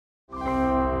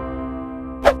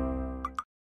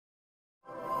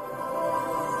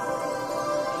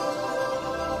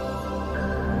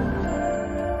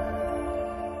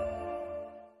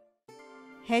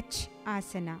H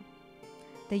asana.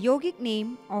 The yogic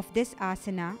name of this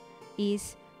asana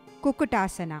is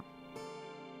Kukkutaasana.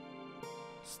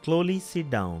 Slowly sit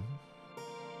down.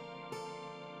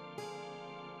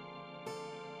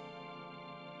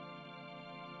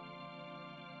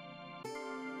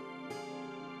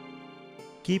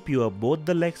 Keep your both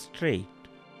the legs straight.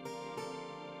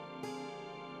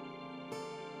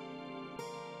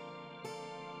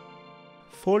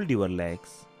 Fold your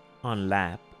legs on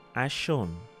lap as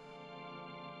shown.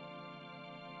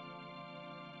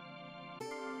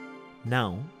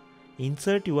 Now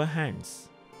insert your hands.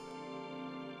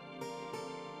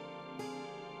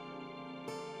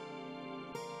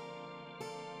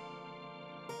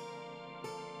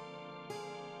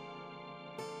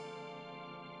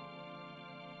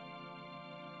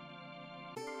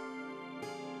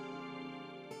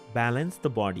 Balance the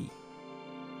body.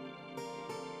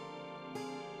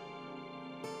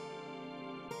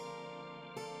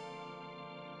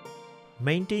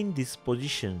 Maintain this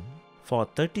position for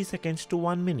 30 seconds to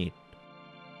 1 minute.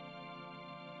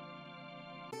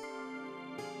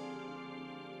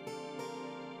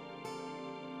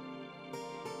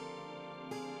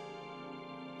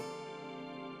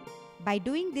 By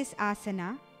doing this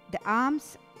asana, the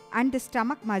arms and the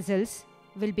stomach muscles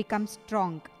will become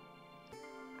strong,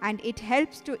 and it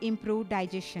helps to improve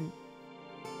digestion.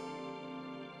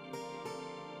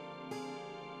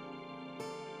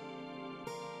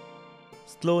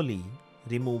 Slowly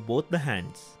remove both the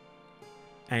hands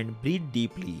and breathe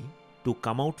deeply to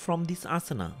come out from this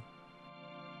asana.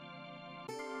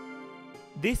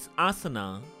 This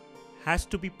asana has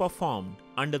to be performed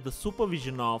under the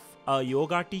supervision of a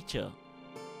yoga teacher.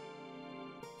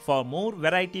 For more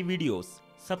variety videos,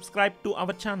 subscribe to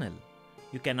our channel.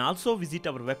 You can also visit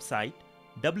our website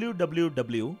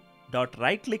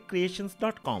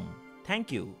www.rightclickcreations.com.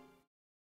 Thank you.